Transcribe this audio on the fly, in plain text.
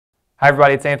Hi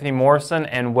everybody, it's Anthony Morrison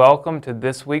and welcome to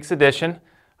this week's edition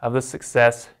of the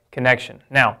Success Connection.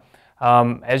 Now,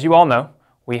 as you all know,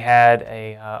 we had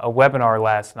a webinar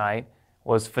last night. It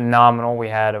was phenomenal. We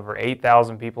had over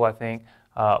 8,000 people, I think,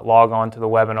 log on to the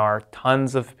webinar.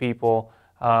 Tons of people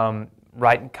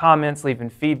writing comments,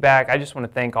 leaving feedback. I just want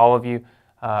to thank all of you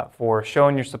for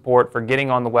showing your support, for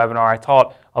getting on the webinar. I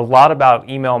taught a lot about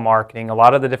email marketing, a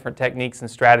lot of the different techniques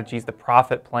and strategies, the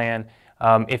profit plan.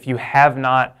 If you have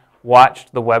not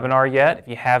watched the webinar yet, if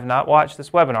you have not watched this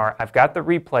webinar, I've got the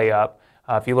replay up.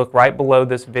 If you look right below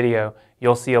this video,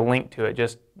 you'll see a link to it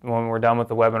just when we're done with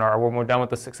the webinar, or when we're done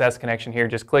with the Success Connection here,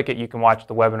 just click it, you can watch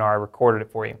the webinar. I recorded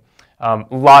it for you. A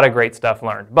lot of great stuff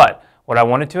learned. But what I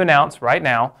wanted to announce right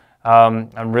now,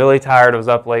 I'm really tired, I was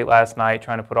up late last night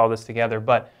trying to put all this together,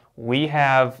 but we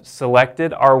have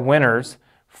selected our winners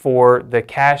for the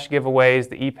cash giveaways,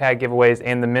 the ePad giveaways,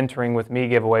 and the Mentoring with Me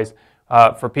giveaways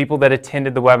for people that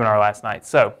attended the webinar last night.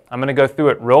 So I'm going to go through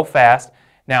it real fast.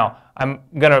 Now, I'm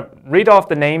going to read off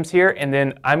the names here, and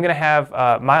then I'm going to have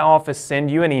my office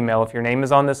send you an email. If your name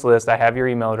is on this list, I have your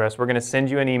email address. We're going to send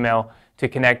you an email to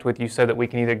connect with you so that we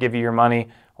can either give you your money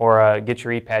or get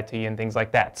your ePad to you and things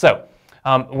like that. So,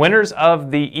 winners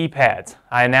of the ePads.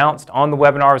 I announced on the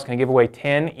webinar I was going to give away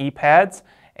 10 ePads,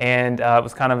 and it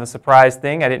was kind of a surprise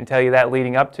thing. I didn't tell you that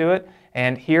leading up to it.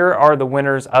 And here are the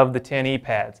winners of the 10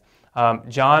 ePads.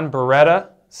 John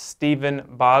Beretta, Stephen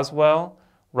Boswell,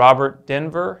 Robert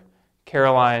Denver,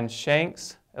 Caroline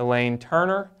Shanks, Elaine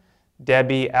Turner,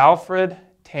 Debbie Alfred,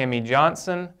 Tammy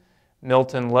Johnson,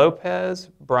 Milton Lopez,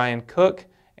 Brian Cook,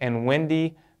 and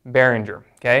Wendy Behringer.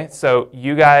 Okay, so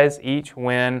you guys each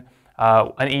win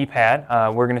an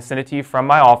ePad. We're going to send it to you from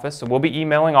my office, so we'll be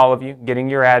emailing all of you, getting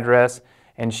your address,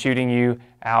 and shooting you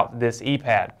out this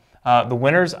ePad. The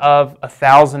winners of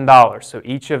 $1,000, so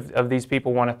each of these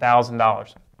people won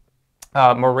 $1,000.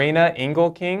 Marina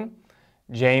Engelking,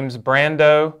 James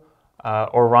Brando,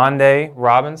 Orande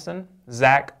Robinson,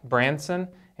 Zach Branson,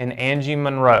 and Angie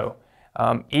Monroe.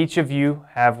 Each of you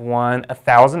have won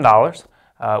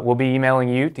 $1,000. We'll be emailing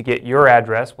you to get your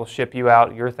address. We'll ship you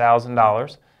out your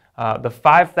 $1,000. The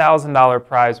 $5,000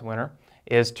 prize winner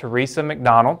is Teresa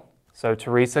McDonald. So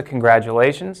Teresa,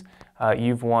 congratulations.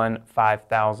 You've won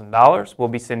 $5,000. We'll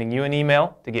be sending you an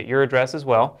email to get your address as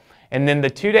well. And then the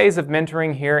 2 days of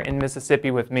mentoring here in Mississippi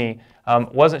with me,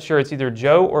 wasn't sure, it's either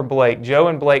Joe or Blake. Joe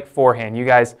and Blake forehand. You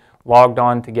guys logged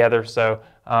on together. So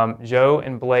Joe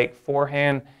and Blake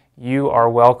forehand, you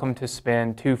are welcome to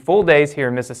spend 2 full days here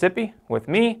in Mississippi with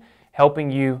me,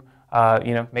 helping you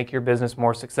make your business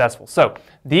more successful. So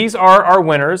these are our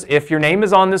winners. If your name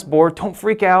is on this board, don't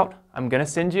freak out. I'm going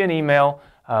to send you an email.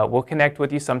 We'll connect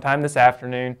with you sometime this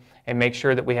afternoon and make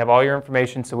sure that we have all your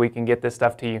information so we can get this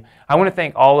stuff to you. I want to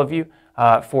thank all of you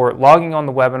for logging on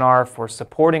the webinar, for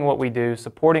supporting what we do,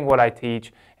 supporting what I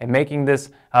teach, and making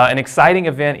this an exciting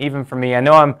event even for me. I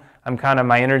know I'm kind of,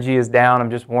 my energy is down. I'm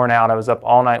just worn out. I was up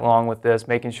all night long with this,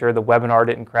 making sure the webinar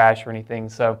didn't crash or anything.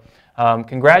 So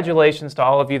congratulations to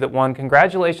all of you that won.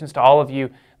 Congratulations to all of you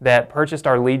that purchased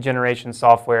our lead generation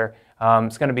software.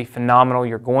 It's going to be phenomenal.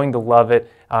 You're going to love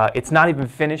it. It's not even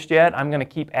finished yet. I'm going to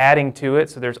keep adding to it,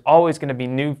 so there's always going to be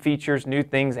new features, new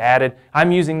things added.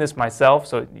 I'm using this myself,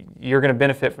 so you're going to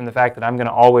benefit from the fact that I'm going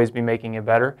to always be making it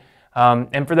better.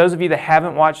 And for those of you that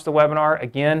haven't watched the webinar,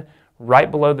 again,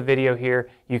 right below the video here,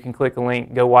 you can click a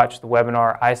link, go watch the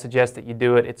webinar. I suggest that you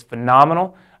do it. It's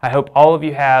phenomenal. I hope all of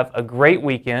you have a great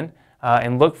weekend.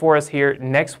 And look for us here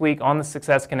next week on the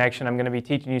Success Connection. I'm going to be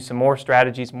teaching you some more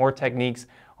strategies, more techniques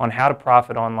on how to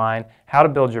profit online, how to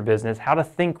build your business, how to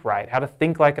think right, how to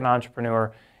think like an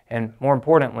entrepreneur, and more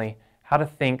importantly, how to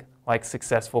think like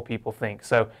successful people think.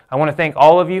 So I want to thank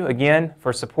all of you again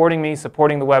for supporting me,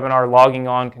 supporting the webinar, logging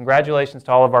on. Congratulations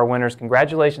to all of our winners.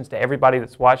 Congratulations to everybody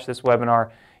that's watched this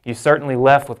webinar. You certainly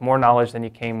left with more knowledge than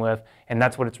you came with, and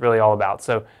that's what it's really all about.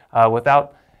 So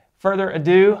without further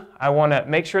ado, I want to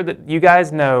make sure that you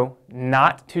guys know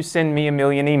not to send me a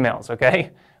million emails, okay?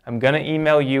 I'm going to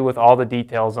email you with all the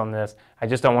details on this. I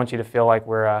just don't want you to feel like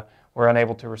we're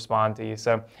unable to respond to you.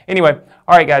 So anyway,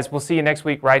 all right, guys, we'll see you next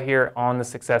week right here on the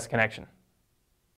Success Connection.